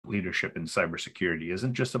leadership in cybersecurity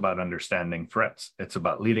isn't just about understanding threats. It's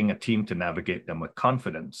about leading a team to navigate them with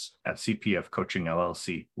confidence. At CPF Coaching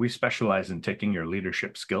LLC, we specialize in taking your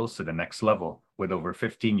leadership skills to the next level. With over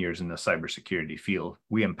 15 years in the cybersecurity field,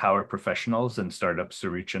 we empower professionals and startups to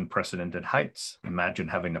reach unprecedented heights. Imagine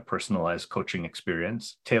having a personalized coaching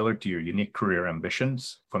experience tailored to your unique career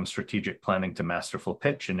ambitions. From strategic planning to masterful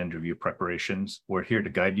pitch and interview preparations, we're here to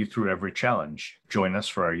guide you through every challenge. Join us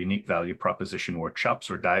for our unique value proposition workshops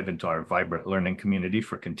or dive into our vibrant learning community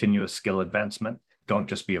for continuous skill advancement. Don't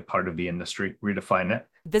just be a part of the industry, redefine it.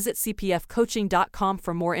 Visit cpfcoaching.com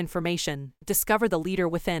for more information. Discover the leader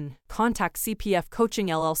within. Contact CPF Coaching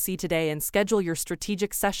LLC today and schedule your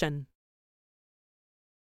strategic session.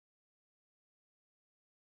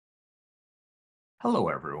 Hello,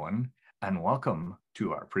 everyone, and welcome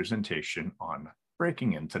to our presentation on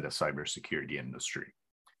breaking into the cybersecurity industry.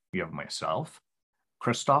 We have myself,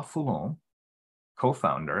 Christophe Foulon,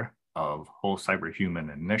 co-founder of Whole Cyber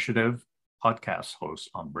Human Initiative, podcast host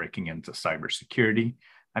on breaking into cybersecurity,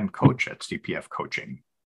 and coach at CPF Coaching.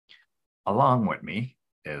 Along with me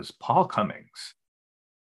is Paul Cummings,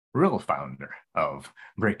 real founder of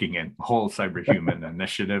Breaking In Whole Cyber Human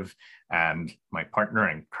Initiative, and my partner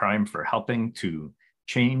in crime for helping to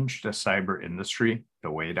change the cyber industry, the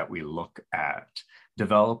way that we look at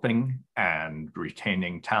developing and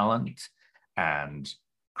retaining talent and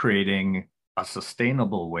creating a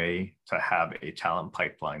sustainable way to have a talent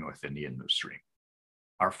pipeline within the industry.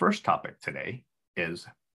 Our first topic today is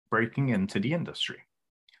breaking into the industry.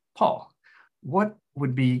 Paul, what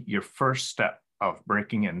would be your first step of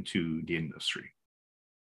breaking into the industry?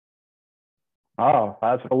 Oh,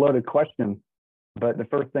 that's a loaded question. But the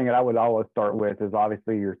first thing that I would always start with is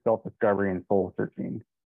obviously your self-discovery and soul searching.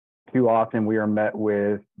 Too often we are met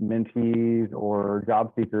with mentees or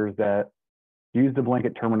job seekers that use the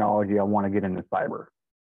blanket terminology, I want to get into cyber,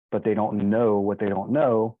 but they don't know what they don't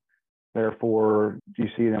know. Therefore, you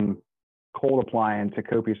see them cold applying to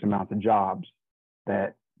copious amounts of jobs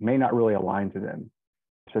that may not really align to them.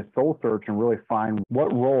 So soul search and really find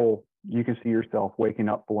what role you can see yourself waking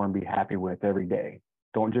up for and be happy with every day.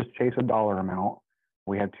 Don't just chase a dollar amount.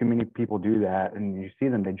 We have too many people do that, and you see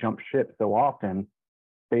them, they jump ship so often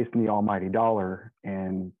based on the almighty dollar,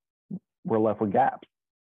 and we're left with gaps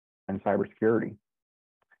in cybersecurity.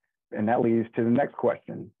 And that leads to the next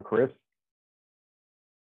question, Chris.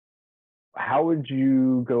 How would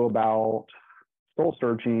you go about soul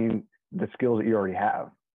searching the skills that you already have?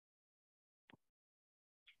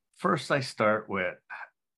 First, I start with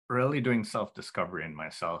really doing self-discovery in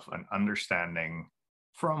myself and understanding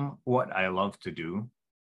from what I love to do,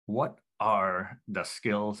 what are the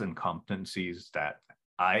skills and competencies that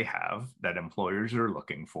I have that employers are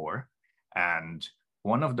looking for. And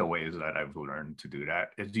one of the ways that I've learned to do that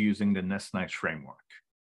is using the NIST framework.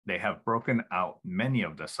 They have broken out many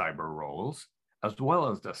of the cyber roles, as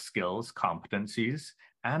well as the skills, competencies,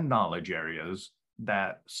 and knowledge areas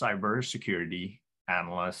that cybersecurity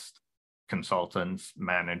analysts, consultants,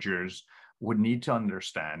 managers would need to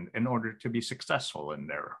understand in order to be successful in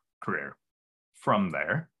their career. From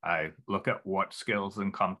there, I look at what skills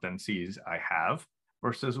and competencies I have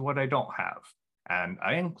versus what I don't have. And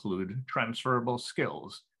I include transferable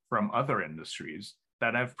skills from other industries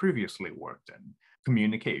that I've previously worked in.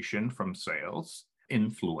 Communication from sales,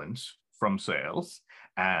 influence from sales,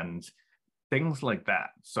 and things like that.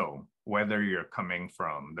 So whether you're coming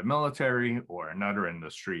from the military or another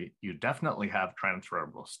industry, you definitely have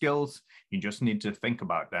transferable skills. You just need to think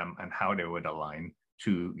about them and how they would align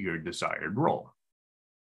to your desired role.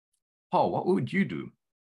 Paul, what would you do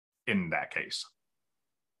in that case?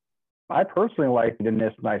 I personally like the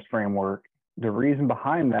NIST framework. The reason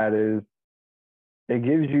behind that is it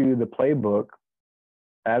gives you the playbook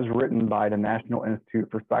as written by the National Institute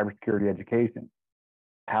for Cybersecurity Education,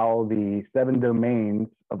 how the 7 domains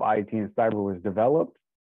of IT and cyber was developed.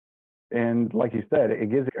 And like you said,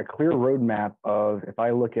 it gives a clear roadmap of, if I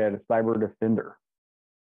look at a cyber defender,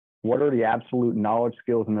 what are the absolute knowledge,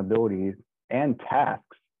 skills, and abilities and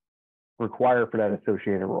tasks required for that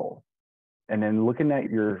associated role? And then looking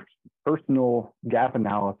at your personal gap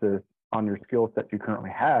analysis on your skill sets you currently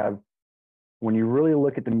have, when you really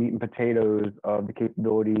look at the meat and potatoes of the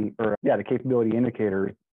capability, the capability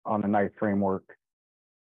indicators on the NICE framework,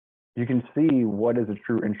 you can see what is a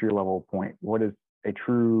true entry level point, what is a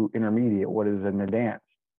true intermediate, what is an advanced.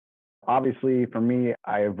 Obviously, for me,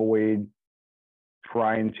 I avoid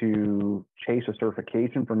trying to chase a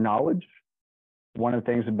certification for knowledge. One of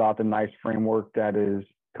the things about the NICE framework that is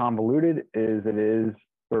convoluted is it is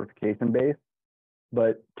certification based,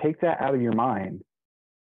 but take that out of your mind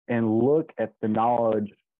and look at the knowledge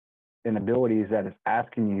and abilities that it's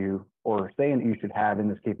asking you or saying that you should have in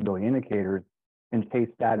this capability indicators and chase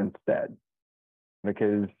that instead.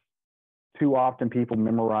 Because too often people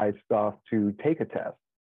memorize stuff to take a test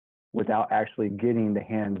without actually getting the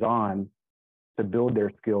hands-on to build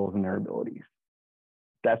their skills and their abilities.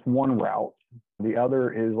 That's one route. The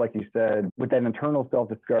other is, like you said, with that internal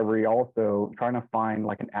self-discovery, also trying to find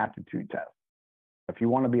like an aptitude test. If you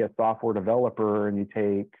want to be a software developer and you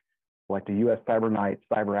take like the US Cyber Knight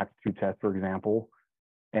Cyber Aptitude Test, for example,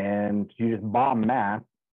 and you just bomb math,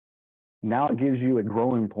 now it gives you a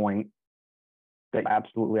growing point that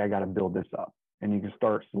absolutely I got to build this up. And you can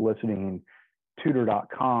start soliciting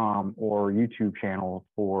tutor.com or YouTube channels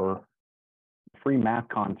for free math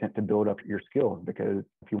content to build up your skills, because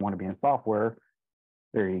if you want to be in software,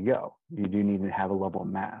 there you go. You do need to have a level of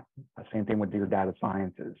math. Same thing with your data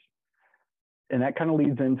sciences. And that kind of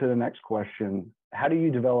leads into the next question. How do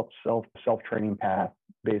you develop self-training path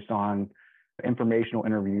based on informational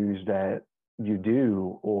interviews that you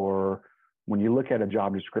do, or when you look at a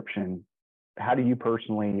job description, how do you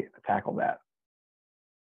personally tackle that?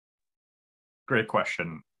 Great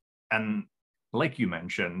question. And like you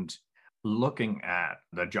mentioned, looking at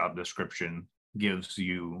the job description gives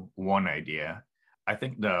you one idea. I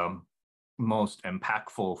think the most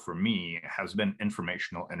impactful for me has been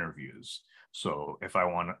informational interviews. So if I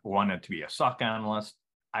wanted to be a SOC analyst,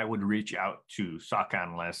 I would reach out to SOC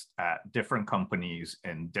analysts at different companies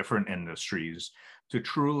in different industries to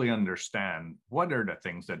truly understand what are the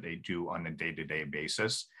things that they do on a day-to-day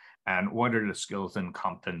basis and what are the skills and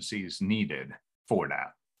competencies needed for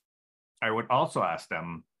that. I would also ask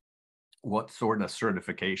them what sort of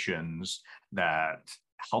certifications that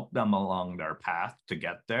help them along their path to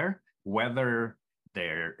get there, whether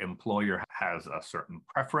their employer has a certain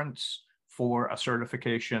preference for a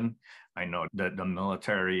certification. I know that the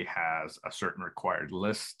military has a certain required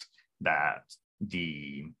list that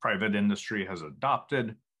the private industry has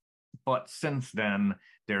adopted, but since then,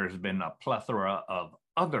 there's been a plethora of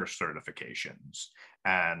other certifications,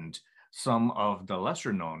 and some of the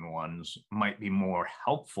lesser known ones might be more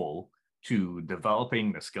helpful to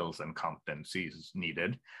developing the skills and competencies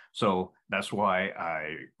needed. So that's why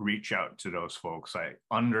I reach out to those folks. I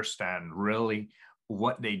understand really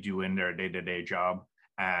what they do in their day-to-day job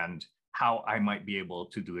and how I might be able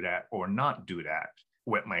to do that or not do that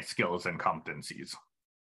with my skills and competencies.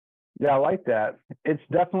 Yeah, I like that. It's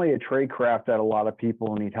definitely a trade craft that a lot of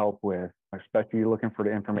people need help with, especially looking for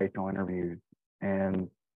the informational interviews. And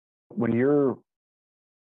when you're,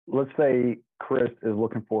 let's say Chris is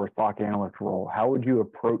looking for a SOC analyst role, how would you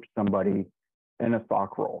approach somebody in a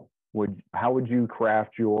SOC role? How would you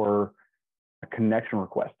craft your connection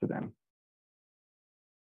request to them?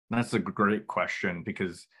 That's a great question,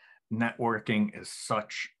 because networking is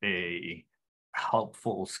such a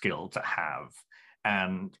helpful skill to have.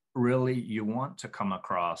 And really, you want to come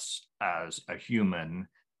across as a human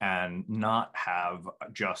and not have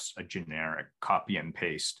just a generic copy and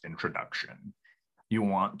paste introduction. You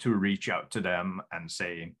want to reach out to them and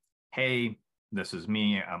say, hey, this is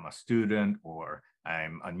me, I'm a student, or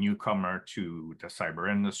I'm a newcomer to the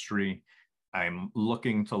cyber industry. I'm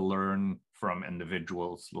looking to learn from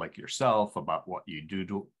individuals like yourself about what you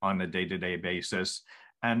do on a day-to-day basis.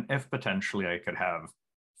 And if potentially I could have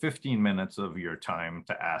 15 minutes of your time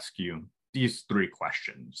to ask you these 3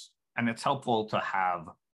 questions. And it's helpful to have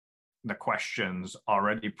the questions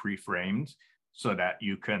already pre-framed so that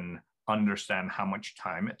you can understand how much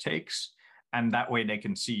time it takes. And that way they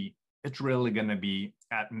can see it's really going to be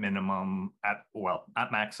at maximum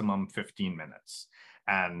 15 minutes.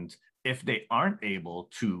 And if they aren't able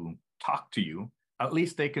to talk to you, at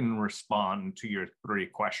least they can respond to your 3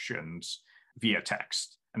 questions via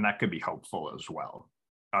text. And that could be helpful as well.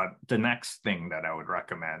 The next thing that I would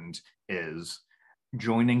recommend is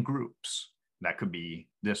joining groups. That could be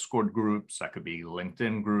Discord groups, that could be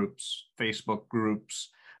LinkedIn groups, Facebook groups,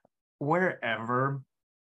 wherever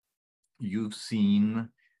you've seen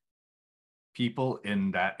people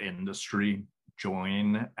in that industry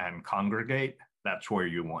join and congregate, that's where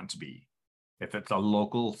you want to be. If it's a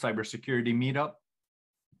local cybersecurity meetup,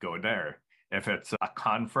 go there. If it's a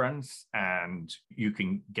conference and you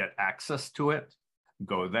can get access to it,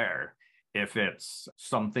 go there. If it's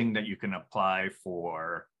something that you can apply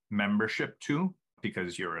for membership to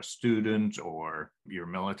because you're a student or your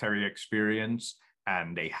military experience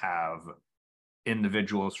and they have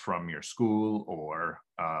individuals from your school or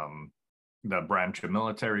the branch of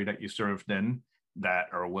military that you served in that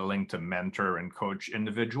are willing to mentor and coach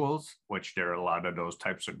individuals, which there are a lot of those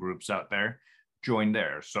types of groups out there, join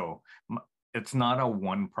there. So it's not a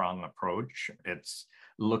one-prong approach. It's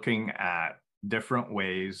looking at different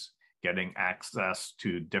ways getting access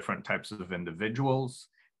to different types of individuals,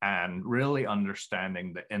 and really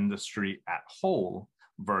understanding the industry at whole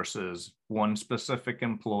versus one specific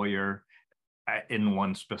employer in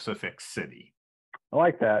one specific city. I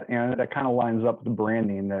like that. And that kind of lines up with the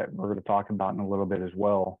branding that we're going to talk about in a little bit as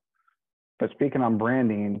well. But speaking on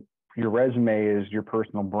branding, your resume is your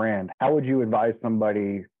personal brand. How would you advise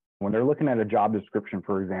somebody when they're looking at a job description,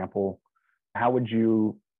 for example, how would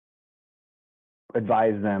you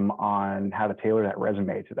advise them on how to tailor that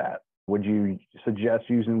resume to that? Would you suggest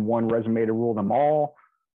using one resume to rule them all?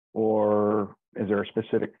 Or is there a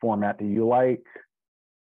specific format that you like?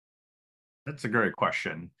 That's a great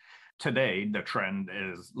question. Today, the trend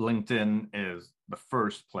is LinkedIn is the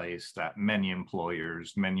first place that many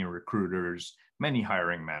employers, many recruiters, many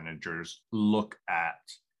hiring managers look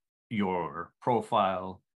at your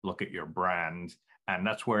profile, look at your brand, and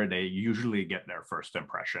that's where they usually get their first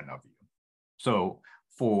impression of you. So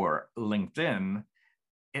for LinkedIn,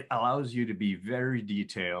 it allows you to be very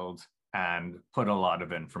detailed and put a lot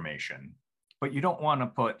of information. But you don't want to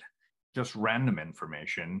put just random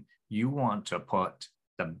information. You want to put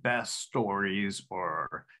the best stories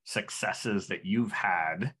or successes that you've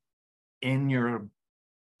had in your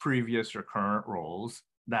previous or current roles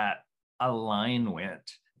that align with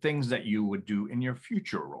things that you would do in your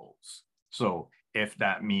future roles. So if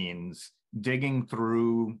that means digging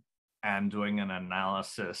through and doing an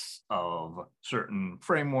analysis of certain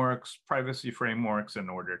frameworks, privacy frameworks, in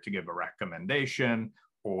order to give a recommendation,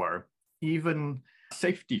 or even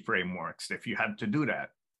safety frameworks, if you had to do that,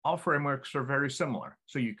 all frameworks are very similar.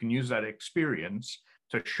 So you can use that experience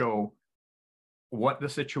to show what the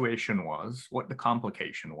situation was, what the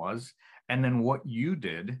complication was, and then what you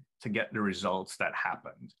did to get the results that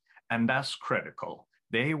happened. And that's critical.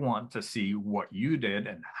 They want to see what you did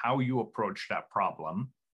and how you approached that problem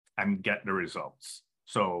and get the results.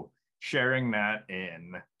 So sharing that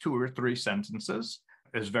in 2 or 3 sentences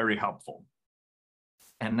is very helpful.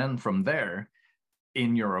 And then from there,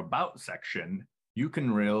 in your about section, you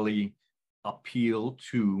can really appeal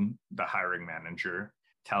to the hiring manager,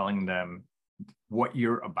 telling them what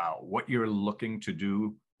you're about, what you're looking to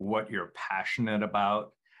do, what you're passionate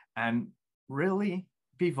about, and really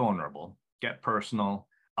be vulnerable, get personal.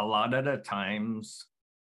 A lot of the times,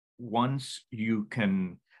 once you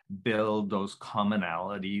can build those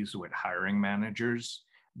commonalities with hiring managers,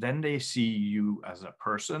 then they see you as a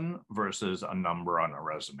person versus a number on a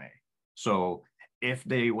resume. So if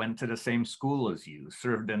they went to the same school as you,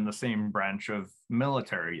 served in the same branch of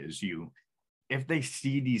military as you, if they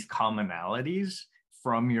see these commonalities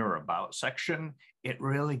from your about section, it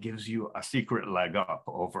really gives you a secret leg up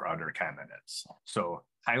over other candidates. So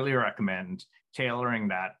highly recommend tailoring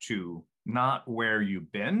that to not where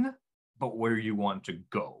you've been, but where you want to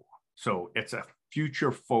go. So it's a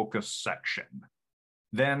future focused section.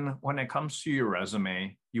 Then when it comes to your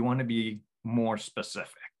resume, you want to be more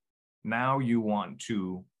specific. Now you want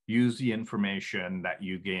to use the information that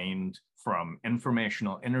you gained from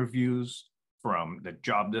informational interviews, from the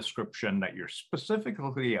job description that you're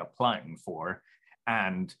specifically applying for,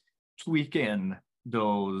 and tweak in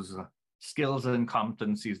those skills and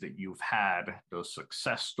competencies that you've had, those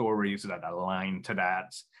success stories that align to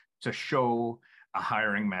that, to show a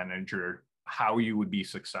hiring manager how you would be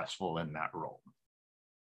successful in that role.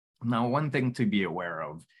 Now, one thing to be aware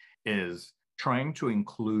of is trying to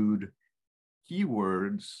include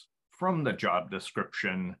keywords from the job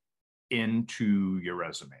description into your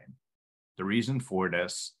resume. The reason for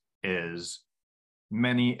this is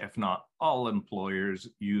many, if not all, employers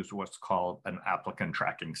use what's called an applicant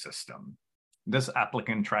tracking system. This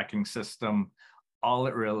applicant tracking system, all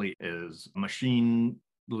it really is a machine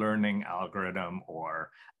learning algorithm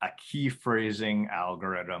or a key phrasing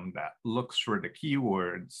algorithm that looks for the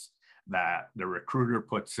keywords that the recruiter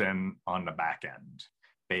puts in on the back end.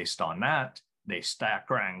 Based on that, they stack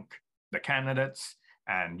rank the candidates,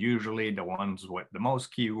 and usually the ones with the most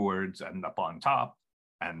keywords end up on top,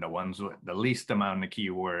 and the ones with the least amount of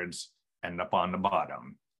keywords end up on the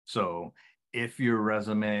bottom. So if your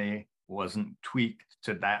resume wasn't tweaked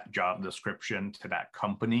to that job description, to that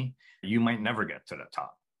company, you might never get to the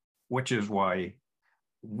top, which is why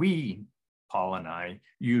we, Paul and I,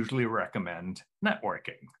 usually recommend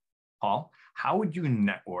networking. Paul, how would you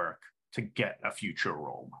network to get a future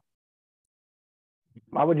role?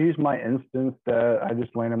 I would use my instance that I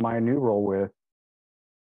just landed my new role with.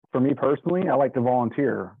 For me personally, I like to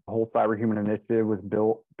volunteer. The whole Cyberhuman initiative was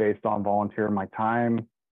built based on volunteering my time.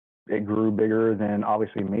 It grew bigger than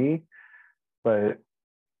obviously me, but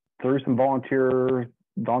through some volunteer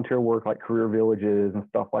work like career villages and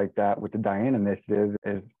stuff like that with the Diane initiative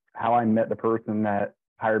is how I met the person that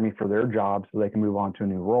hire me for their job so they can move on to a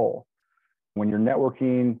new role. When you're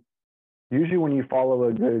networking, usually when you follow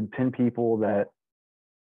a good 10 people that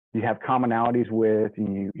you have commonalities with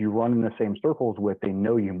and you run in the same circles with, they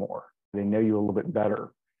know you more. They know you a little bit better.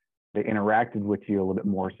 They interacted with you a little bit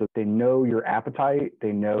more. So they know your appetite,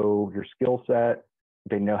 they know your skill set,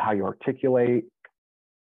 they know how you articulate.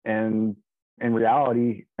 And in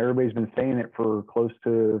reality, everybody's been saying it for close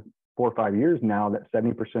to 4 or 5 years now that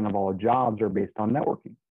 70% of all jobs are based on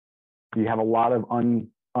networking. You have a lot of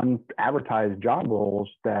unadvertised job roles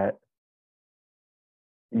that,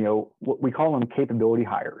 what we call them capability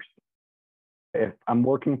hires. If I'm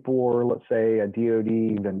working for, let's say, a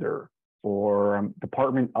DoD vendor or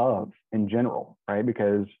department of in general, right?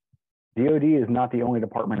 Because DoD is not the only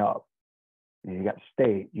department of. You got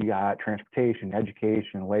state, you got transportation,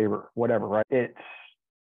 education, labor, whatever, right? It's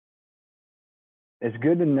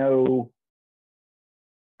good to know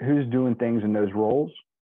who's doing things in those roles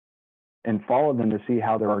and follow them to see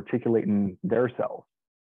how they're articulating themselves.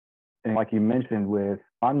 And like you mentioned,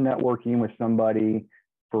 I'm networking with somebody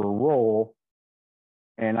for a role,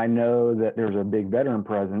 and I know that there's a big veteran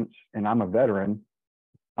presence, and I'm a veteran,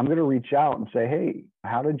 I'm going to reach out and say, hey,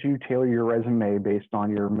 how did you tailor your resume based on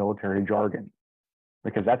your military jargon?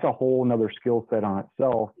 Because that's a whole nother skill set on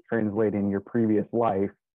itself, translating your previous life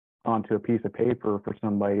onto a piece of paper for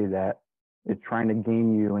somebody that is trying to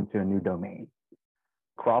gain you into a new domain.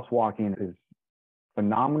 Crosswalking is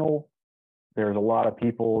phenomenal. There's a lot of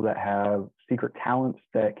people that have secret talents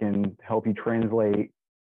that can help you translate.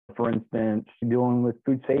 For instance, dealing with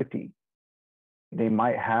food safety. They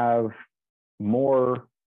might have more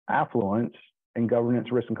affluence in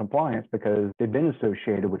governance, risk, and compliance because they've been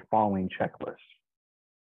associated with following checklists.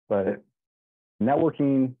 But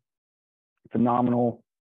networking, phenomenal.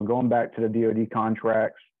 Going back to the DoD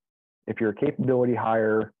contracts, if you're a capability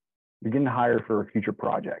hire, you're getting hired for a future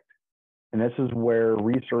project. And this is where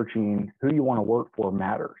researching who you want to work for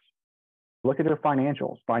matters. Look at their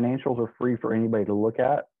financials. Financials are free for anybody to look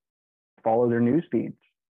at. Follow their news feeds.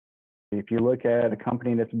 If you look at a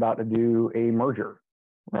company that's about to do a merger,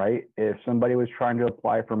 right? If somebody was trying to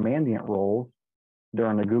apply for Mandiant roles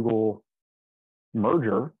during the Google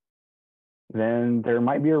merger, then there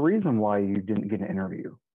might be a reason why you didn't get an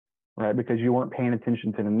interview, right? Because you weren't paying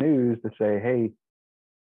attention to the news to say, hey,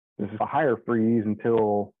 this is a hire freeze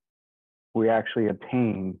until we actually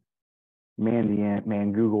obtain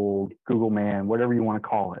Mandiant, Google Man, whatever you want to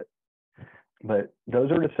call it. But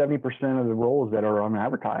those are the 70% of the roles that are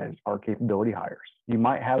unadvertised are capability hires. You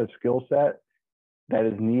might have a skill set that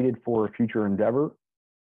is needed for a future endeavor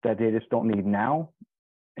that they just don't need now.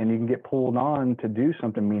 And you can get pulled on to do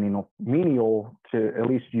something menial to at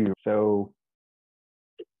least you. So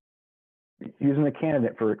using a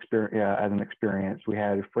candidate for as an experience, we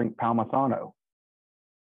had Frank Palmisano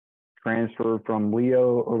transferred from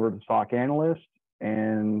Leo over to SOC analyst.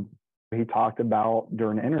 And he talked about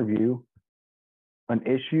during the interview an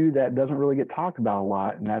issue that doesn't really get talked about a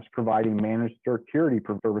lot, and that's providing managed security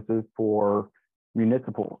services for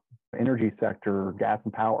municipal, energy sector, gas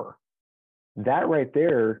and power. That right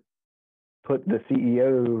there put the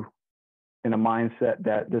CEO in a mindset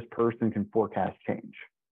that this person can forecast change.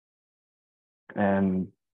 And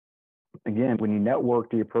again, when you network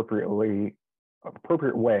the appropriate way,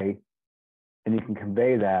 and you can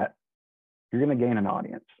convey that, you're going to gain an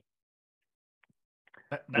audience.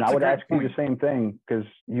 And I would ask you the same thing, because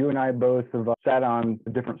you and I both have sat on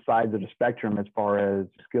different sides of the spectrum as far as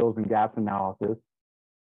skills and gaps analysis.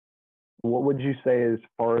 What would you say as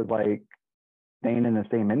far as like staying in the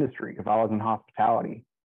same industry? If I was in hospitality,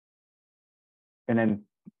 and then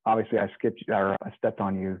obviously I stepped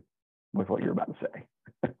on you with what you're about to say.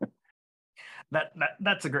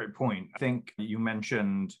 That's a great point. I think you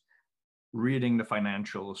mentioned reading the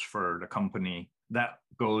financials for the company. That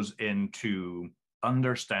goes into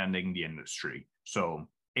understanding the industry. So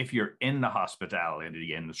if you're in the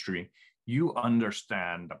hospitality industry, you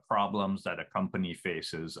understand the problems that a company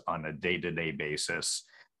faces on a day-to-day basis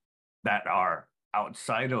that are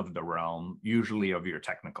outside of the realm, usually of your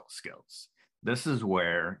technical skills. This is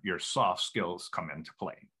where your soft skills come into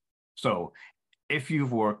play. So if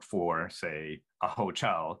you've worked for, say, a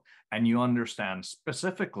hotel, and you understand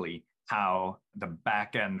specifically how the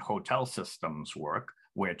back-end hotel systems work,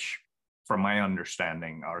 which from my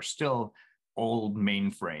understanding are still old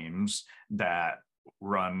mainframes that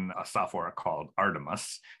run a software called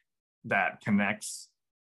Artemis that connects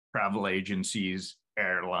travel agencies,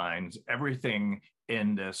 airlines, everything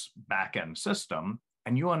in this back-end system,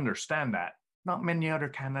 and you understand that, not many other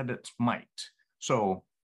candidates might. So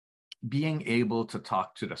being able to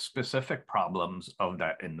talk to the specific problems of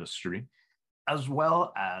that industry, as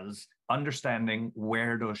well as understanding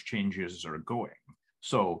where those changes are going.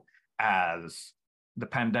 So as the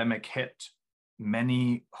pandemic hit,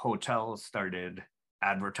 many hotels started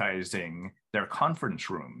advertising their conference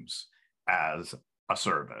rooms as a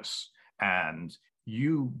service. And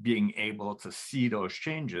you being able to see those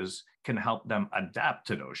changes can help them adapt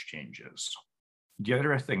to those changes. The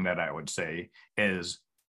other thing that I would say is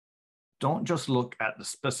don't just look at the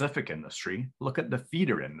specific industry, look at the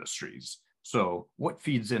feeder industries. So, what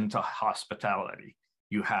feeds into hospitality?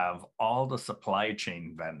 You have all the supply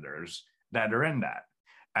chain vendors that are in that.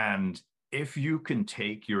 And if you can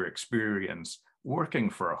take your experience working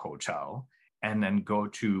for a hotel and then go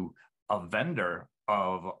to a vendor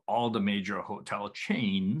of all the major hotel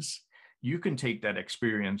chains, you can take that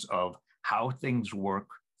experience of how things work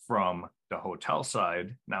from the hotel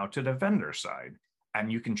side now to the vendor side.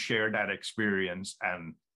 And you can share that experience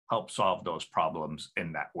and help solve those problems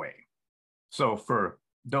in that way. So for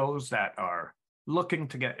those that are looking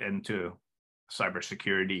to get into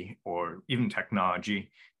cybersecurity or even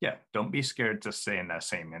technology, yeah, don't be scared to stay in that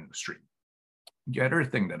same industry. The other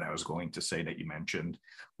thing that I was going to say that you mentioned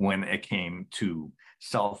when it came to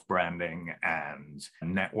self-branding and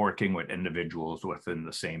networking with individuals within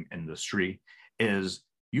the same industry is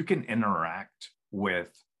you can interact with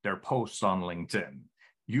their posts on LinkedIn.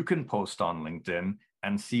 You can post on LinkedIn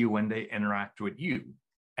and see when they interact with you.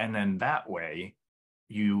 And then that way,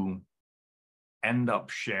 you end up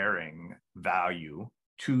sharing value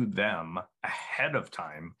to them ahead of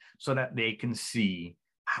time so that they can see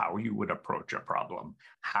how you would approach a problem,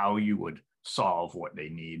 how you would solve what they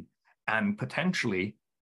need, and potentially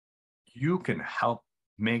you can help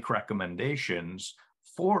make recommendations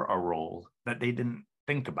for a role that they didn't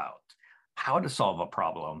think about, how to solve a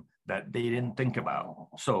problem that they didn't think about.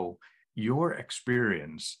 So your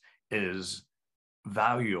experience is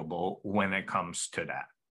valuable when it comes to that.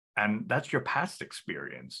 And that's your past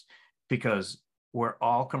experience because we're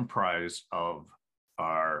all comprised of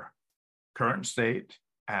our current state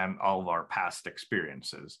and all of our past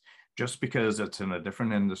experiences. Just because it's in a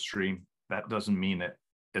different industry, that doesn't mean it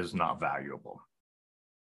is not valuable.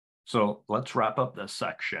 So let's wrap up this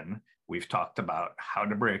section. We've talked about how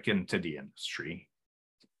to break into the industry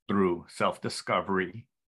through self-discovery,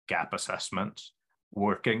 gap assessments,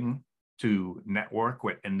 working to network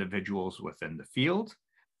with individuals within the field.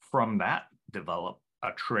 From that, develop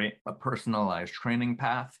a personalized training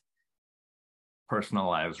path,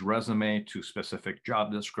 personalized resume to specific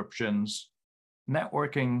job descriptions,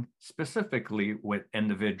 networking specifically with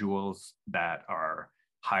individuals that are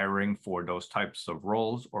hiring for those types of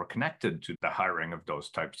roles or connected to the hiring of those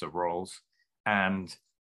types of roles. And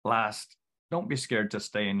last, don't be scared to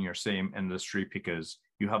stay in your same industry because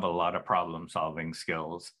you have a lot of problem solving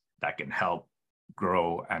skills that can help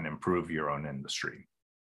grow and improve your own industry.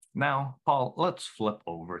 Now, Paul, let's flip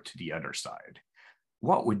over to the other side.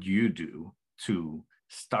 What would you do to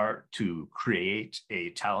start to create a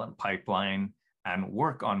talent pipeline and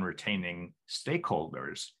work on retaining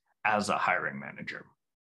stakeholders as a hiring manager?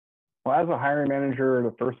 Well, as a hiring manager,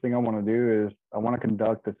 the first thing I want to do is I want to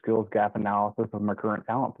conduct a skills gap analysis of my current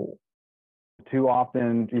talent pool. Too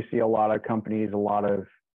often, you see a lot of companies, a lot of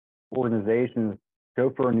organizations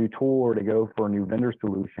go for a new tool or to go for a new vendor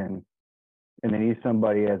solution, and they need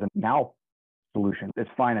somebody as a now solution. It's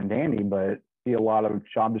fine and dandy, but see a lot of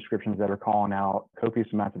job descriptions that are calling out copious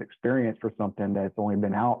amounts of experience for something that's only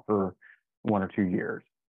been out for 1 or 2 years.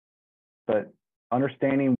 But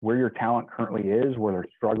understanding where your talent currently is, where they're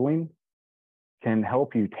struggling, can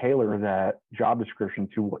help you tailor that job description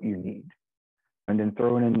to what you need. And then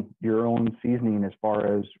throwing in your own seasoning as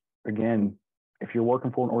far as, again, if you're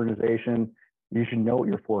working for an organization, you should know what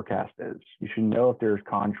your forecast is. You should know if there's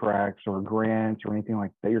contracts or grants or anything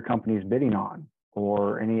like that your company is bidding on,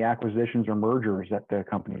 or any acquisitions or mergers that the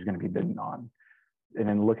company is going to be bidding on. And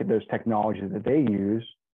then look at those technologies that they use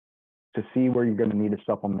to see where you're going to need to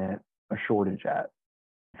supplement a shortage at.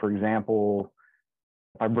 For example,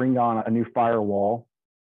 if I bring on a new firewall,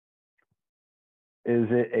 is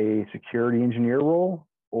it a security engineer role,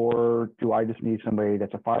 or do I just need somebody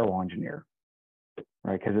that's a firewall engineer?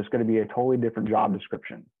 Right, because it's going to be a totally different job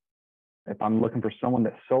description. If I'm looking for someone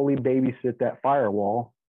that solely babysit that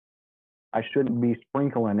firewall, I shouldn't be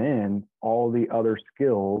sprinkling in all the other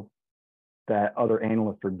skills that other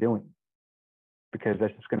analysts are doing, because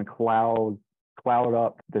that's just going to cloud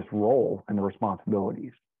up this role and the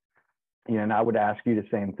responsibilities. And I would ask you the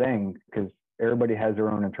same thing, because everybody has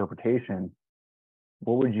their own interpretation.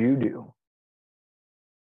 What would you do?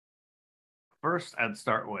 First, I'd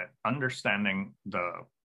start with understanding the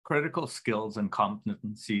critical skills and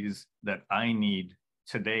competencies that I need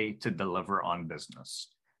today to deliver on business,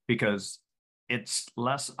 because it's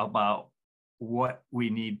less about what we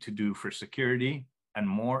need to do for security and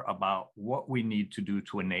more about what we need to do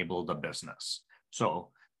to enable the business. So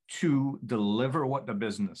to deliver what the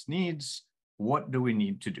business needs, what do we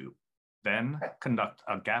need to do? Then conduct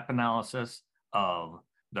a gap analysis of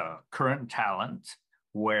the current talent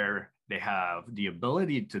where they have the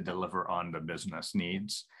ability to deliver on the business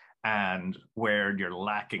needs and where you're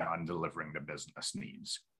lacking on delivering the business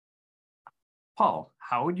needs. Paul,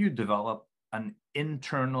 how would you develop an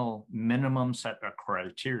internal minimum set of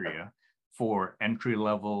criteria for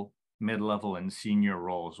entry-level, mid-level, and senior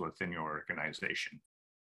roles within your organization?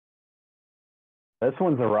 This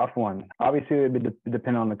one's a rough one. Obviously, it would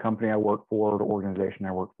depend on the company I work for, the organization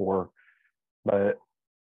I work for, but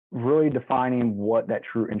really defining what that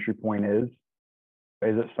true entry point is.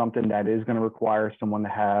 Is it something that is going to require someone to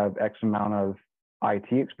have X amount of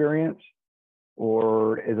IT experience?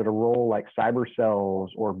 Or is it a role like cyber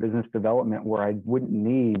sales or business development where I wouldn't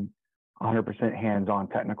need 100% hands-on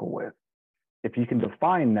technical with? If you can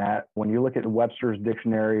define that, when you look at Webster's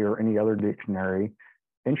dictionary or any other dictionary,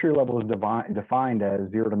 entry level is defined as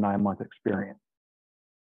 0 to 9 month experience.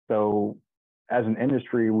 So as an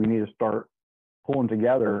industry, we need to start pulling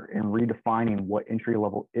together and redefining what entry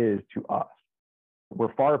level is to us.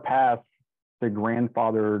 We're far past the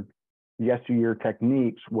grandfathered yesteryear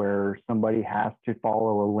techniques where somebody has to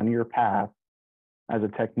follow a linear path as a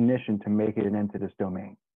technician to make it into this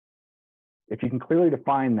domain. If you can clearly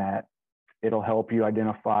define that, it'll help you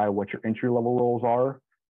identify what your entry level roles are,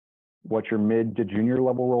 what your mid to junior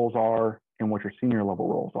level roles are, and what your senior level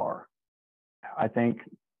roles are. I think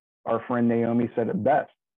our friend Naomi said it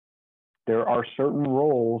best. There are certain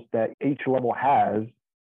roles that each level has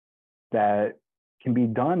that can be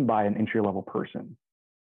done by an entry level person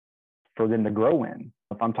for them to grow in.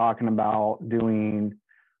 If I'm talking about doing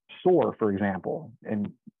SOAR, for example,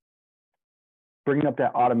 and bringing up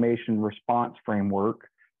that automation response framework,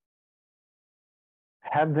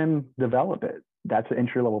 have them develop it. That's an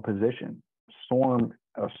entry-level position. SOAR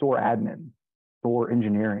admin, SOAR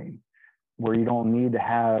engineering, where you don't need to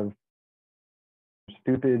have a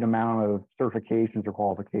stupid amount of certifications or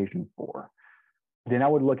qualifications for. Then I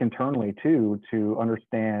would look internally too to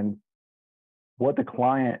understand what the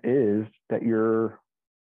client is that you're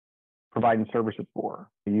providing services for.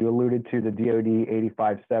 You alluded to the DoD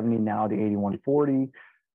 8570, now the 8140.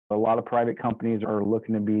 A lot of private companies are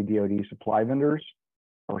looking to be DoD supply vendors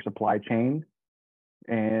or supply chain.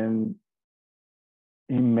 And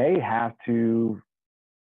you may have to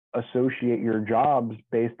associate your jobs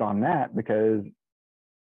based on that, because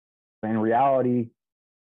in reality,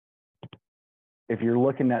 if you're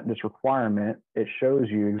looking at this requirement, it shows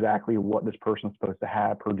you exactly what this person's supposed to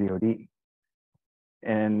have per DoD.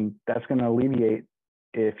 And that's going to alleviate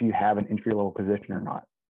if you have an entry-level position or not.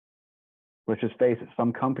 Let's just face it,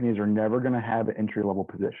 some companies are never going to have an entry-level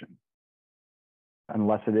position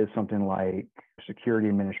unless it is something like security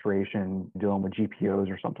administration, dealing with GPOs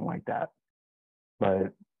or something like that.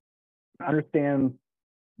 But understand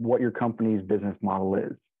what your company's business model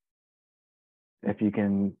is. If you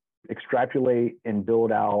can extrapolate and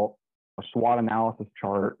build out a SWOT analysis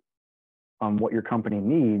chart on what your company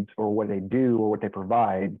needs or what they do or what they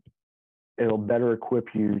provide, it'll better equip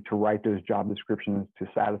you to write those job descriptions to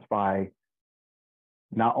satisfy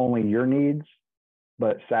not only your needs,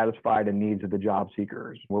 but satisfy the needs of the job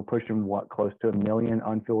seekers. We're pushing close to 1 million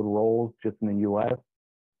unfilled roles just in the US.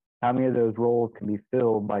 How many of those roles can be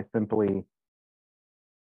filled by simply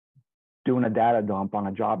doing a data dump on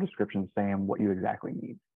a job description saying what you exactly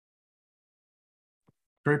need?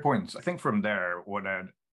 Great points. I think from there, what I'd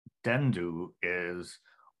then do is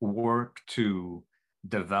work to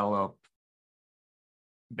develop,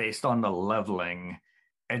 based on the leveling,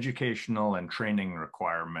 educational and training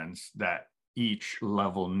requirements that each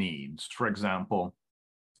level needs. For example,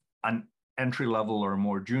 an entry level or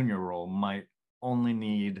more junior role might only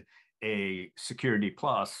need a security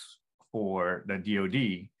plus for the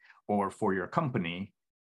DoD or for your company,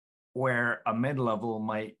 where a mid-level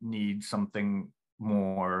might need something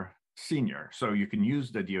more senior. So you can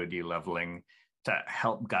use the DoD leveling to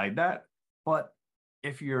help guide that. But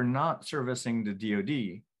if you're not servicing the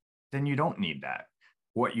DoD, then you don't need that.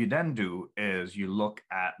 What you then do is you look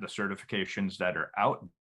at the certifications that are out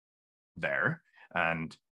there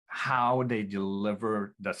and how they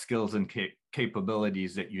deliver the skills and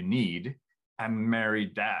capabilities that you need, and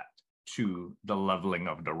marry that to the leveling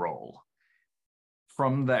of the role.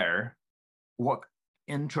 From there, what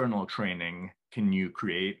internal training can you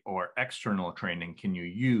create or external training can you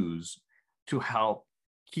use to help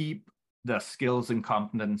keep the skills and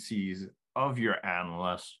competencies of your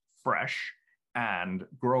analysts fresh and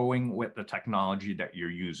growing with the technology that you're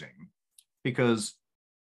using. Because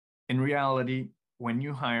in reality, when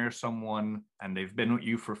you hire someone and they've been with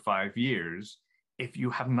you for 5 years, if you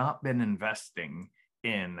have not been investing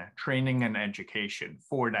in training and education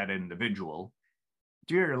for that individual,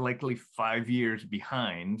 you're likely 5 years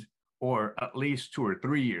behind, or at least 2 or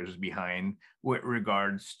 3 years behind, with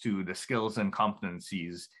regards to the skills and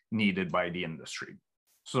competencies needed by the industry.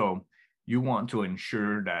 So you want to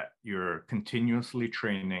ensure that you're continuously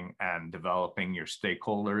training and developing your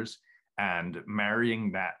stakeholders and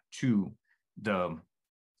marrying that to the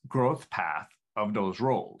growth path of those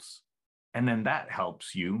roles. And then that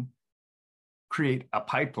helps you create a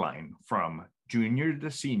pipeline from junior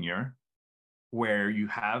to senior, where you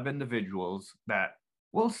have individuals that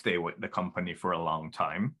will stay with the company for a long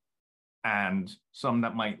time and some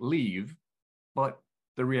that might leave. But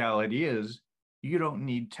the reality is, you don't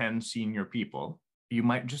need 10 senior people. You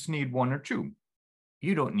might just need one or two.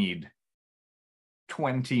 You don't need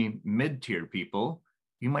 20 mid-tier people.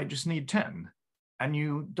 You might just need 10. And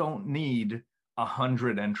you don't need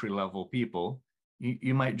 100 entry-level people.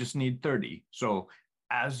 You might just need 30. So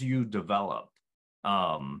as you develop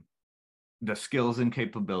the skills and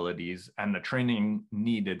capabilities and the training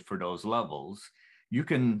needed for those levels, you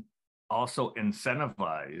can also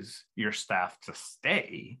incentivize your staff to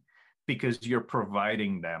stay, because you're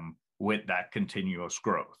providing them with that continuous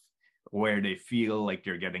growth, where they feel like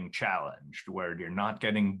they're getting challenged, where they're not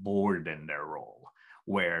getting bored in their role,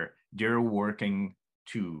 where they're working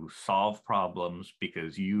to solve problems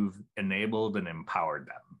because you've enabled and empowered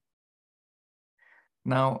them.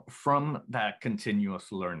 Now, from that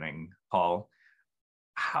continuous learning, Paul,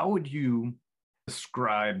 how would you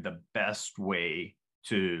describe the best way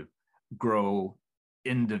to grow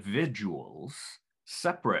individuals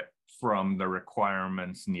separate from the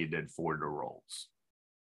requirements needed for the roles?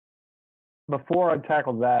 Before I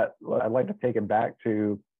tackle that, I'd like to take it back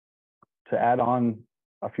to add on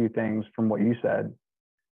a few things from what you said.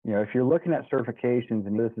 You know, if you're looking at certifications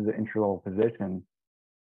and this is an entry-level position,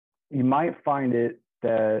 you might find it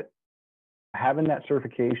that having that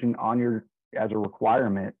certification on your as a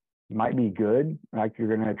requirement might be good, like you're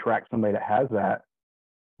going to attract somebody that has that,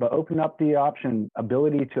 but open up the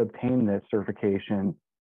ability to obtain this certification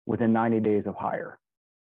within 90 days of hire,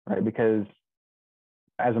 right? Because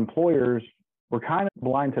as employers, we're kind of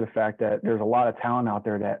blind to the fact that there's a lot of talent out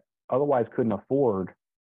there that otherwise couldn't afford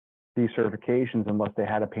these certifications unless they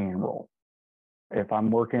had a paying role. If I'm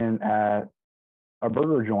working at a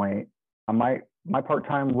burger joint, my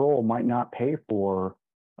part-time role might not pay for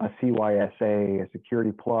a CYSA, a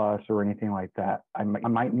Security Plus, or anything like that. I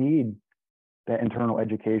might need the internal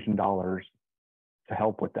education dollars to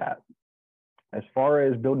help with that. As far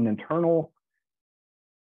as building internal,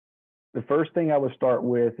 the first thing I would start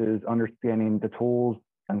with is understanding the tools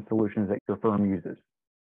and solutions that your firm uses,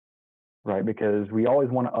 right? Because we always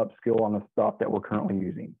want to upskill on the stuff that we're currently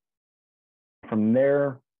using. From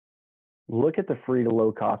there, look at the free to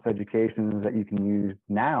low cost educations that you can use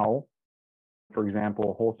now. For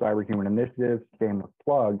example, Whole Cyber Human Initiative, shameless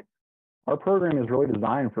plug. Our program is really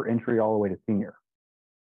designed for entry all the way to senior.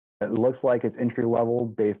 It looks like it's entry level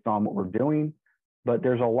based on what we're doing, but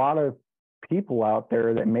there's a lot of people out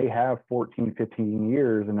there that may have 14, 15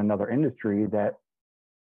 years in another industry that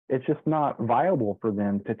it's just not viable for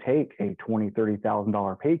them to take a $20,000,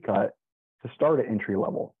 $30,000 pay cut to start at entry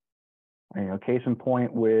level. You know, case in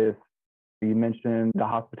point with, you mentioned the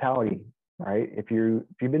hospitality, right? If you've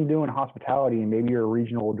been doing hospitality and maybe you're a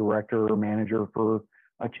regional director or manager for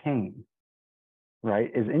a chain,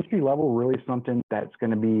 right? Is entry level really something that's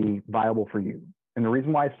going to be viable for you? And the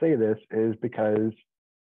reason why I say this is because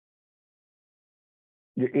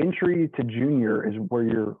your entry to junior is where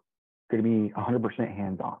you're going to be 100%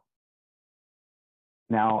 hands-on.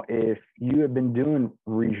 Now, if you have been doing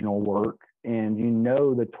regional work and you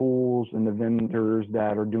know the tools and the vendors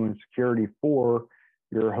that are doing security for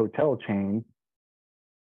your hotel chain,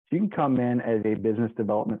 you can come in as a business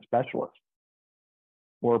development specialist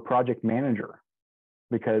or a project manager.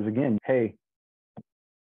 Because again, hey,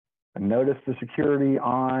 I noticed the security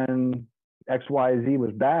on XYZ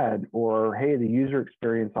was bad, or hey, the user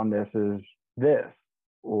experience on this is this,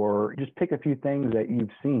 or just pick a few things that you've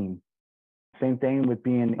seen. Same thing with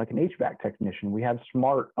being like an HVAC technician. We have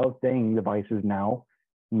smart of thing devices now,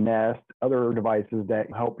 Nest, other devices that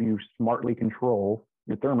help you smartly control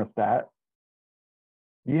your thermostat.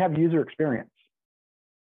 You have user experience.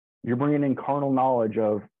 You're bringing in carnal knowledge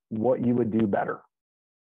of what you would do better.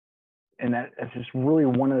 And that's just really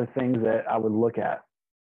one of the things that I would look at.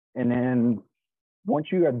 And then once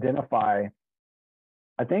you identify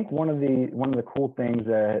I think one of the cool things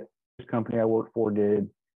that this company I worked for did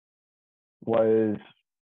was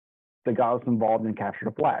they got us involved in capture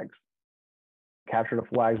the flags. Capture the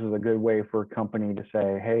flags is a good way for a company to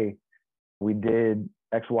say, hey, we did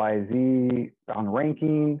X, Y, Z on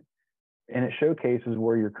ranking, and it showcases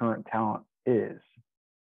where your current talent is.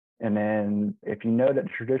 And then if you know that the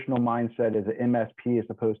traditional mindset is an MSP is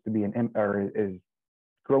supposed to be is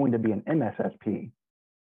growing to be an MSSP,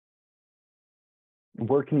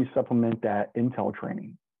 where can you supplement that intel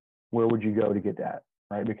training? Where would you go to get that,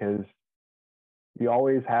 right? Because you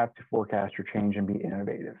always have to forecast your change and be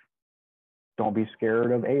innovative. Don't be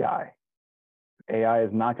scared of AI. AI is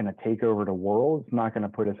not going to take over the world. It's not going to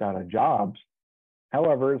put us out of jobs.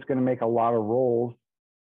 However, it's going to make a lot of roles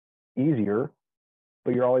easier,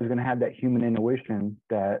 but you're always going to have that human intuition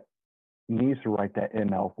that needs to write that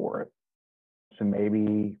ML for it. So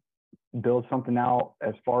maybe build something out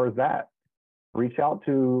as far as that. Reach out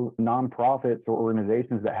to nonprofits or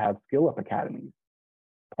organizations that have skill up academies.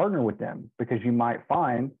 Partner with them, because you might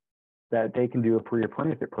find that they can do a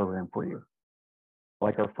pre-apprenticeship program for you,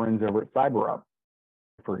 like our friends over at CyberUp,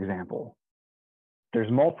 for example. There's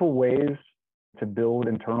multiple ways to build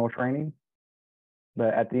internal training,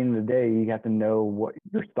 but at the end of the day, you have to know what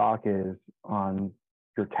your stock is on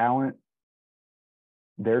your talent,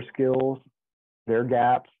 their skills, their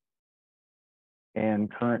gaps, and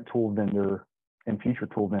current tool vendor and future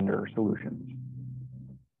tool vendor solutions.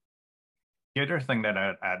 The other thing that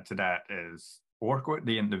I'd add to that is work with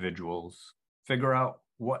the individuals, figure out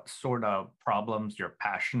what sort of problems you're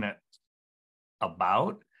passionate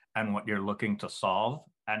about and what you're looking to solve,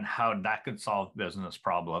 and how that could solve business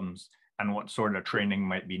problems, and what sort of training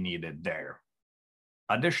might be needed there.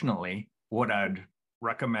 Additionally, what I'd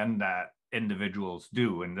recommend that individuals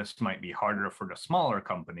do, and this might be harder for the smaller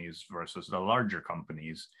companies versus the larger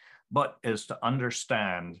companies, but is to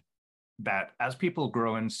understand that as people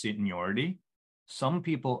grow in seniority, some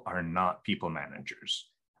people are not people managers.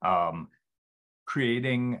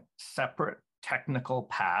 Creating separate technical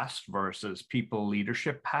paths versus people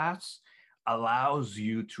leadership paths allows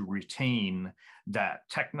you to retain that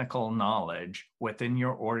technical knowledge within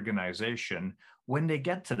your organization when they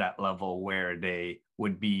get to that level where they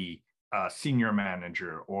would be a senior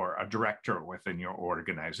manager or a director within your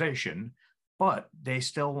organization, but they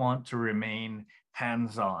still want to remain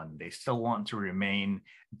hands-on. They still want to remain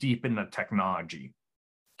deep in the technology.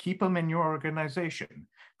 Keep them in your organization.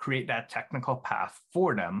 Create that technical path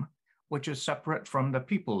for them, which is separate from the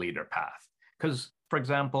people leader path. Because, for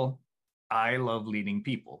example, I love leading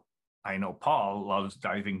people. I know Paul loves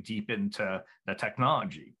diving deep into the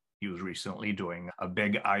technology. He was recently doing a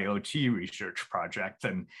big IoT research project,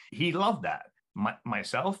 and he loved that.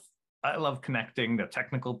 Myself, I love connecting the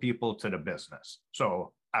technical people to the business.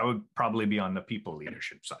 So I would probably be on the people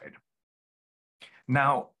leadership side.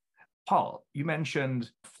 Now, Paul, you mentioned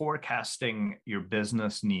forecasting your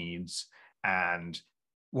business needs, and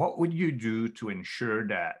what would you do to ensure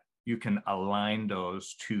that you can align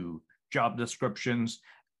those to job descriptions,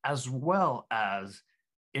 as well as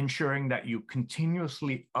ensuring that you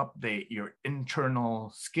continuously update your internal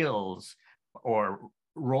skills or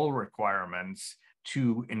role requirements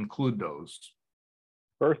to include those?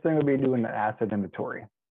 First thing would be doing an asset inventory,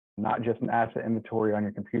 not just an asset inventory on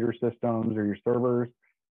your computer systems or your servers,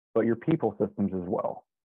 but your people systems as well.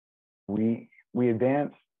 We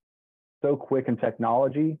advance so quick in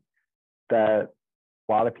technology that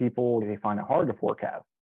a lot of people, they find it hard to forecast.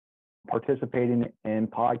 Participating in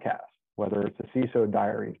podcasts, whether it's the CISO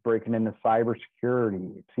Diaries, breaking into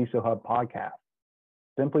cybersecurity, CISO Hub podcast,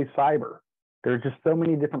 Simply Cyber. There's just so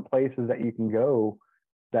many different places that you can go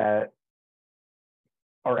that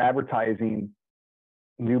are advertising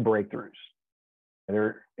new breakthroughs.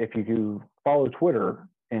 If you follow Twitter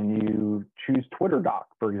and you choose Twitter Doc,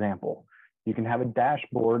 for example, you can have a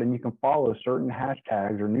dashboard and you can follow certain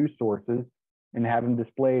hashtags or news sources and have them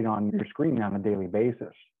displayed on your screen on a daily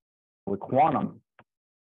basis. With quantum,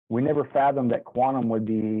 we never fathomed that quantum would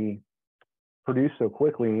be produced so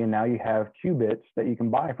quickly, and now you have qubits that you can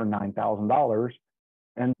buy for $9,000,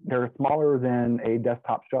 and they're smaller than a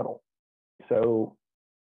desktop shuttle. So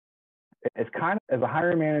it's kind of, as a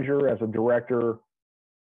hiring manager, as a director,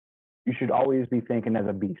 you should always be thinking as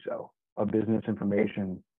a BISO, a business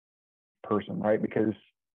information person, right? Because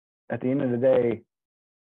at the end of the day,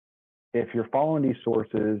 if you're following these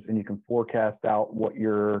sources and you can forecast out what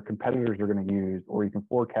your competitors are going to use, or you can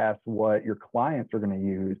forecast what your clients are going to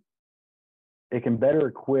use, it can better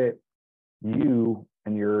equip you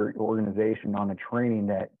and your organization on the training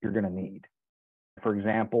that you're going to need. For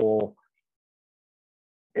example,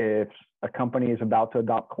 if a company is about to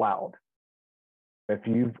adopt cloud, If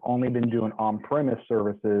you've only been doing on-premise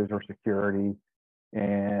services or security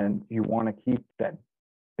and you want to keep that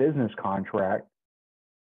business contract,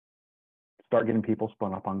 start getting people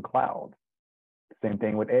spun up on cloud. Same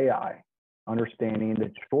thing with AI, understanding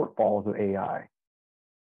the shortfalls of AI.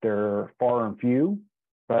 They're far and few,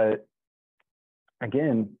 but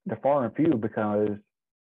again, they're far and few because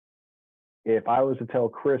if I was to tell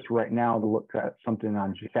Chris right now to look at something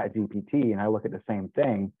on ChatGPT and I look at the same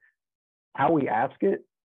thing, how we ask it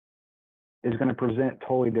is going to present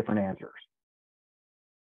totally different answers.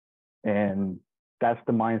 And that's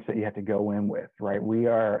the mindset you have to go in with, right?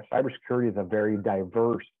 Cybersecurity is a very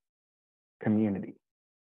diverse community.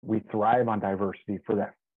 We thrive on diversity for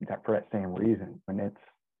that same reason. And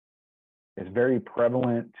it's very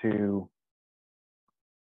prevalent to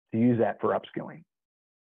use that for upskilling.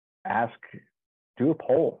 Do a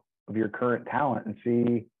poll of your current talent and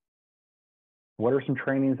see what are some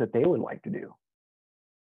trainings that they would like to do.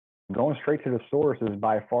 Going straight to the source is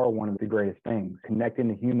by far one of the greatest things, connecting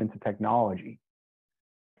the human to technology.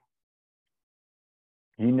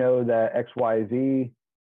 You know that XYZ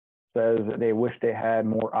says that they wish they had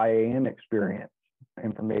more IAM experience,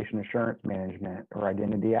 information assurance management or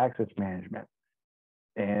identity access management.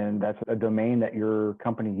 And that's a domain that your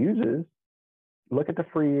company uses. Look at the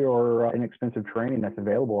free or inexpensive training that's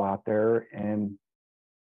available out there and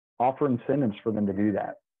offer incentives for them to do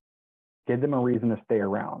that. Give them a reason to stay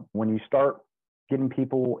around. When you start getting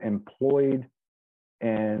people employed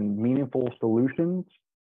and meaningful solutions,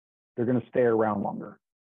 they're going to stay around longer.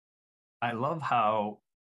 I love how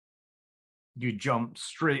you jump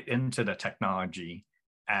straight into the technology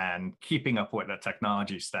and keeping up with the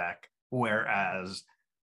technology stack, whereas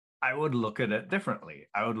I would look at it differently.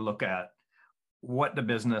 I would look at what the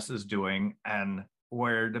business is doing and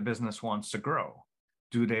where the business wants to grow.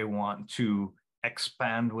 Do they want to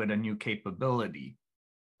expand with a new capability?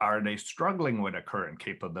 Are they struggling with a current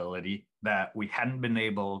capability that we hadn't been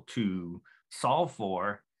able to solve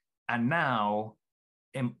for, and now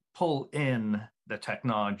pull in the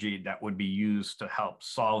technology that would be used to help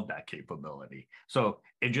solve that capability? So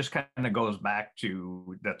it just kind of goes back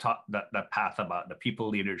to the path about the people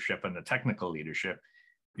leadership and the technical leadership.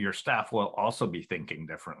 Your staff will also be thinking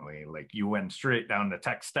differently. Like, you went straight down the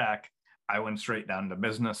tech stack, I went straight down the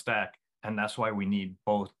business stack, and that's why we need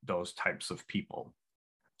both those types of people.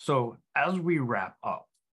 So as we wrap up,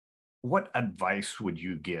 what advice would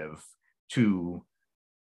you give to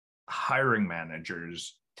hiring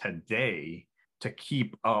managers today to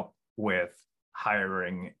keep up with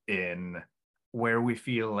hiring in where we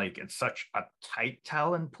feel like it's such a tight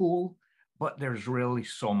talent pool, but there's really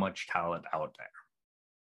so much talent out there?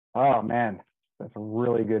 Oh man, that's a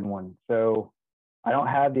really good one. So I don't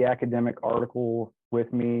have the academic article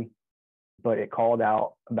with me, but it called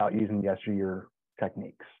out about using yesteryear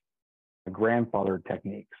techniques, the grandfathered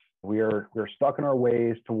techniques. We're stuck in our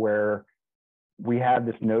ways to where we have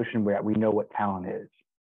this notion that we know what talent is.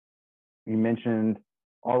 You mentioned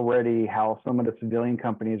already how some of the civilian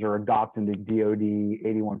companies are adopting the DoD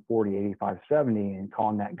 8140, 8570 and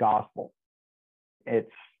calling that gospel.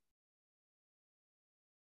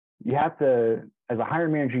 You have to, as a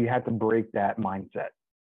hiring manager, you have to break that mindset,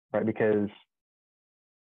 right? Because,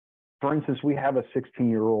 for instance, we have a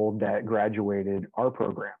 16-year-old that graduated our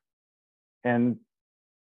program. And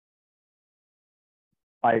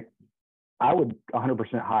I would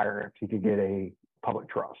 100% hire if he could get a public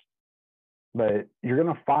trust. But you're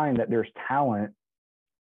going to find that there's talent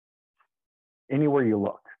anywhere you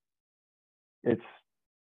look. You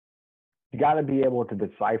got to be able to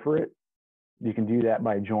decipher it. You can do that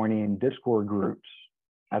by joining Discord groups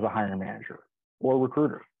as a hiring manager or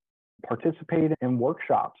recruiter. Participate in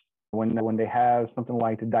workshops when they have something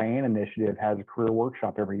like the Diane Initiative has a career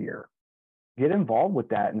workshop every year. Get involved with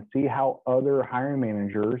that and see how other hiring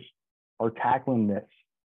managers are tackling this.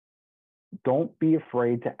 Don't be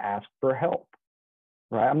afraid to ask for help,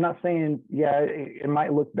 right? I'm not saying, it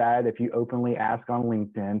might look bad if you openly ask on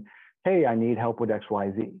LinkedIn, hey, I need help with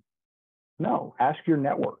XYZ. No, ask your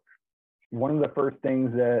network. One of the first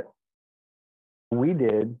things that we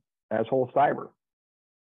did as Whole Cyber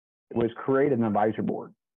was create an advisory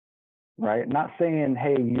board, right? Not saying,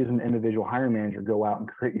 hey, use an individual hiring manager, go out and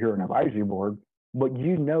create your own advisory board, but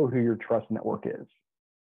you know who your trust network is.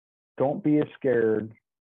 Don't be as scared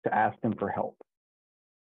to ask them for help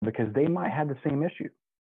because they might have the same issue,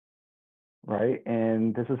 right?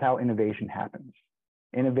 And this is how innovation happens.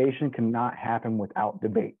 Innovation cannot happen without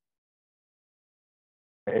debate.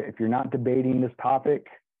 If you're not debating this topic,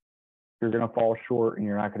 you're going to fall short and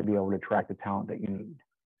you're not going to be able to attract the talent that you need.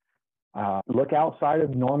 Look outside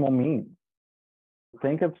of normal means.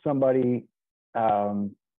 Think of somebody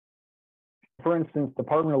Um, for instance,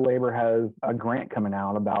 Department of Labor has a grant coming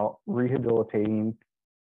out about rehabilitating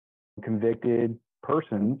convicted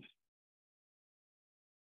persons.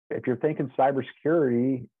 If you're thinking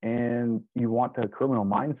cybersecurity and you want the criminal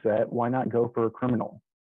mindset, why not go for a criminal?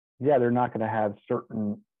 Yeah, they're not going to have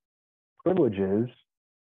certain privileges,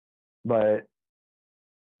 but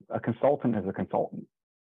a consultant is a consultant.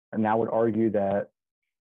 And I would argue that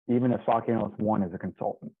even a SOC analyst one is a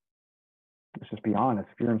consultant. Let's just be honest.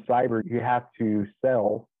 If you're in cyber, you have to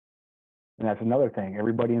sell. And that's another thing.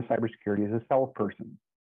 Everybody in cybersecurity is a salesperson.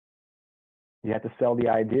 You have to sell the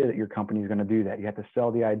idea that your company is going to do that. You have to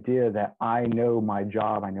sell the idea that I know my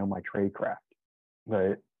job, I know my trade craft.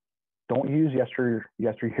 But don't use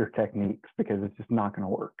yesteryear techniques because it's just not going to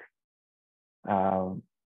work.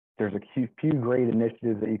 There's a few great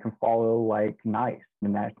initiatives that you can follow, like NICE, the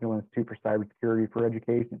National Institute for Cybersecurity for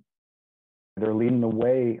Education. They're leading the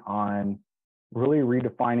way on really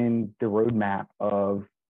redefining the roadmap of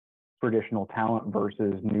traditional talent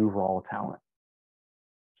versus new raw talent.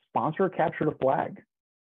 Sponsor Capture the Flag.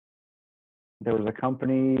 There was a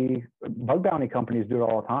company, bug bounty companies do it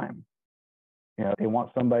all the time. You know, they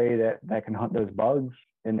want somebody that can hunt those bugs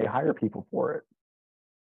and they hire people for it.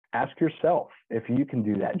 Ask yourself if you can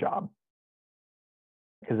do that job.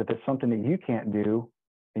 Because if it's something that you can't do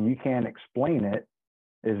and you can't explain it,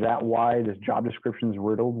 is that why this job description is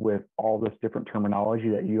riddled with all this different terminology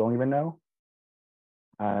that you don't even know?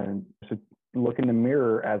 So look in the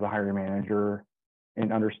mirror as a hiring manager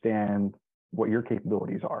and understand what your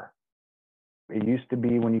capabilities are. It used to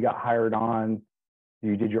be when you got hired on,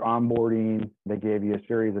 you did your onboarding, they gave you a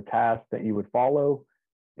series of tasks that you would follow,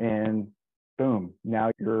 and boom,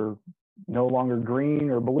 now you're no longer green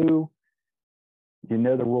or blue. You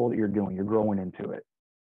know the role that you're doing, you're growing into it.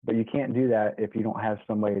 But you can't do that if you don't have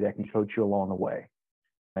somebody that can coach you along the way.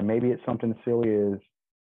 And maybe it's something as silly as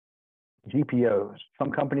GPOs.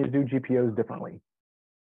 Some companies do GPOs differently.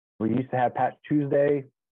 We used to have Patch Tuesday.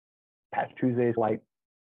 Patch Tuesday is like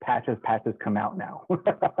patches come out now,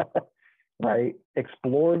 right?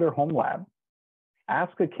 Explore their home lab.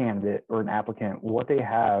 Ask a candidate or an applicant what they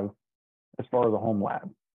have as far as a home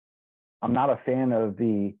lab. I'm not a fan of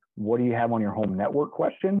the what do you have on your home network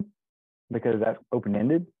question because that's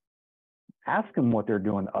open-ended. Ask them what they're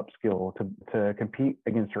doing to upskill to compete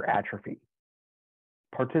against their atrophy.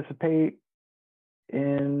 Participate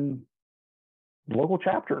in local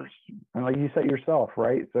chapters. And like you said yourself,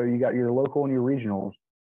 right? So you got your local and your regionals.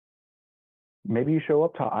 Maybe you show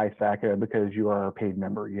up to ISACA because you are a paid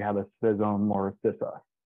member. You have a CISM or a CISA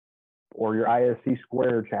or your ISC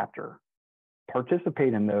Square chapter.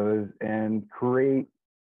 Participate in those and create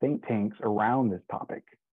think tanks around this topic.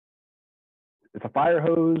 It's a fire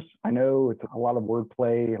hose. I know it's a lot of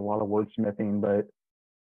wordplay, a lot of wordsmithing, but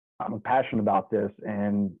I'm passionate about this,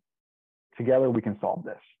 and together we can solve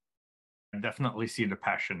this. I definitely see the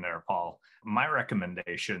passion there, Paul. My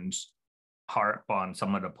recommendations harp on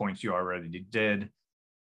some of the points you already did.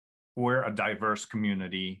 We're a diverse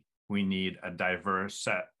community. We need a diverse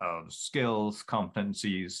set of skills,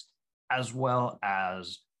 competencies, as well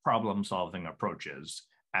as problem-solving approaches.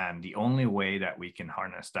 And the only way that we can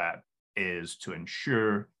harness that is to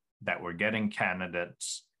ensure that we're getting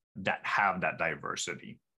candidates that have that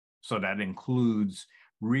diversity. So that includes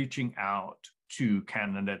reaching out to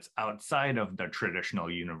candidates outside of the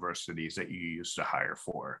traditional universities that you used to hire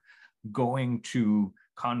for, going to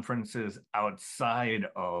conferences outside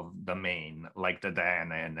of the main, like the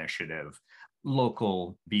Diana Initiative,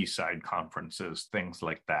 local B-side conferences, things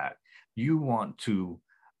like that. You want to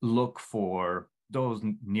look for those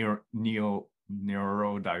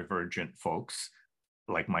neurodivergent folks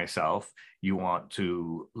like myself. You want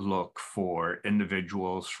to look for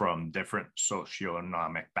individuals from different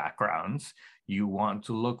socioeconomic backgrounds. You want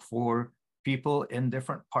to look for people in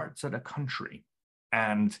different parts of the country.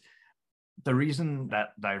 And the reason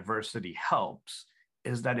that diversity helps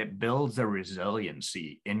is that it builds a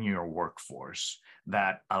resiliency in your workforce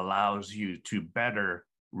that allows you to better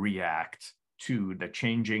react to the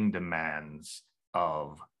changing demands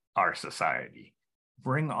of our society.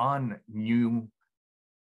 Bring on new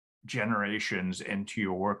generations into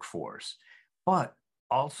your workforce, but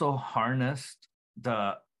also harness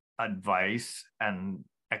the advice and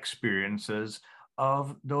experiences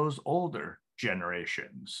of those older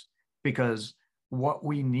generations, because what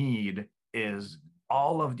we need is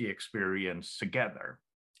all of the experience together.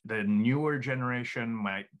 The newer generation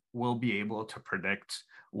will be able to predict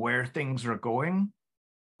where things are going,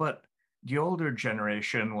 but the older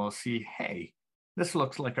generation will see, hey, this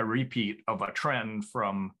looks like a repeat of a trend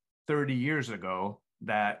from 30 years ago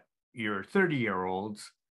that your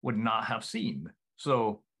 30-year-olds would not have seen.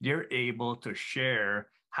 So you're able to share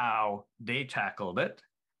how they tackled it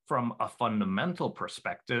from a fundamental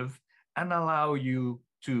perspective and allow you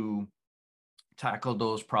to tackle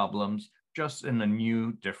those problems just in a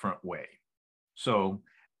new, different way. So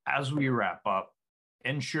as we wrap up,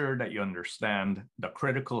 ensure that you understand the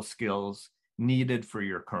critical skills needed for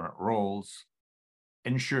your current roles.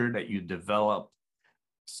 Ensure that you develop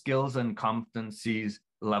skills and competencies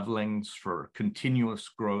levelings for continuous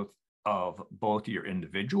growth of both your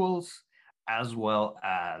individuals as well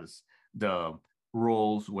as the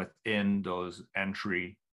roles within those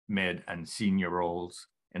entry, mid, and senior roles.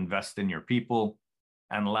 Invest in your people.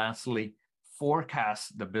 And lastly,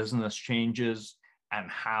 forecast the business changes and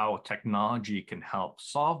how technology can help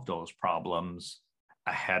solve those problems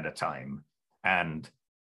ahead of time. And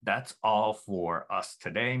that's all for us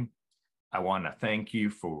today. I want to thank you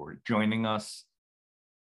for joining us.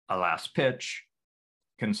 A last pitch: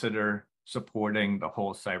 consider supporting the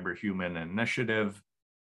whole Cyberhuman initiative.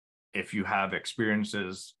 If you have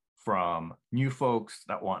experiences from new folks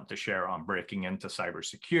that want to share on breaking into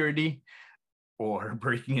cybersecurity or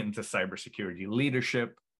breaking into cybersecurity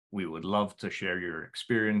leadership, we would love to share your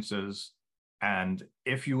experiences. And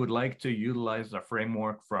if you would like to utilize the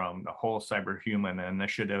framework from the whole Cyberhuman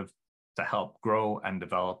initiative to help grow and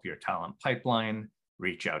develop your talent pipeline,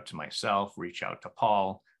 reach out to myself, reach out to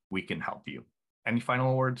Paul. We can help you. Any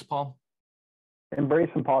final words, Paul? Embrace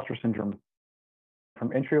imposter syndrome.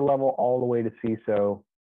 From entry level all the way to CISO,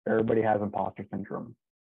 everybody has imposter syndrome.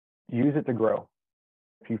 Use it to grow.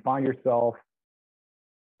 If you find yourself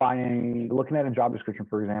looking at a job description,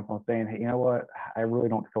 for example, and saying, hey, you know what, I really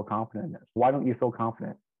don't feel confident in this. Why don't you feel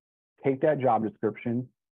confident? Take that job description,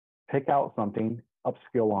 pick out something,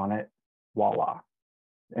 upskill on it, voila.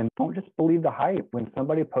 And don't just believe the hype. When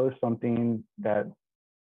somebody posts something that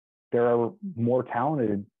they're more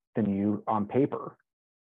talented than you on paper,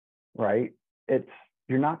 right?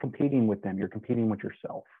 You're not competing with them, you're competing with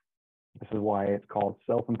yourself. This is why it's called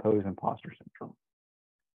self-imposed imposter syndrome.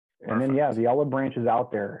 And then, yeah, the olive branch is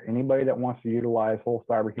out there. Anybody that wants to utilize whole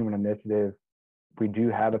Cyberhuman initiative, we do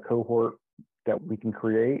have a cohort that we can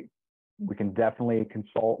create. We can definitely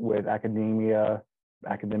consult with academia,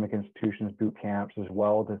 academic institutions, boot camps as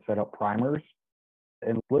well to set up primers.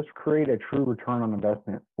 And let's create a true return on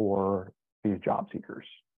investment for these job seekers.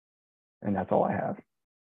 And that's all I have.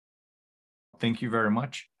 Thank you very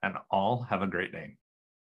much, and all have a great day.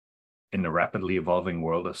 In the rapidly evolving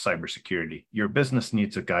world of cybersecurity, your business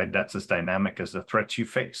needs a guide that's as dynamic as the threats you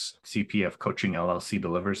face. CPF Coaching LLC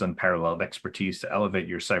delivers unparalleled expertise to elevate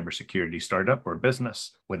your cybersecurity startup or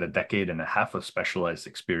business. With a decade and a half of specialized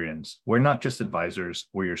experience, we're not just advisors,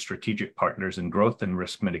 we're your strategic partners in growth and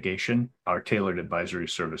risk mitigation. Our tailored advisory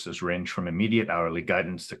services range from immediate hourly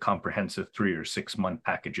guidance to comprehensive 3 or 6 month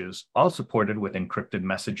packages, all supported with encrypted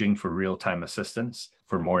messaging for real-time assistance.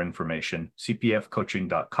 For more information,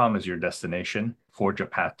 cpfcoaching.com is your destination. Forge a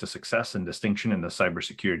path to success and distinction in the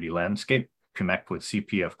cybersecurity landscape. Connect with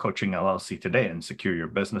CPF Coaching LLC today and secure your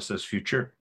business's future.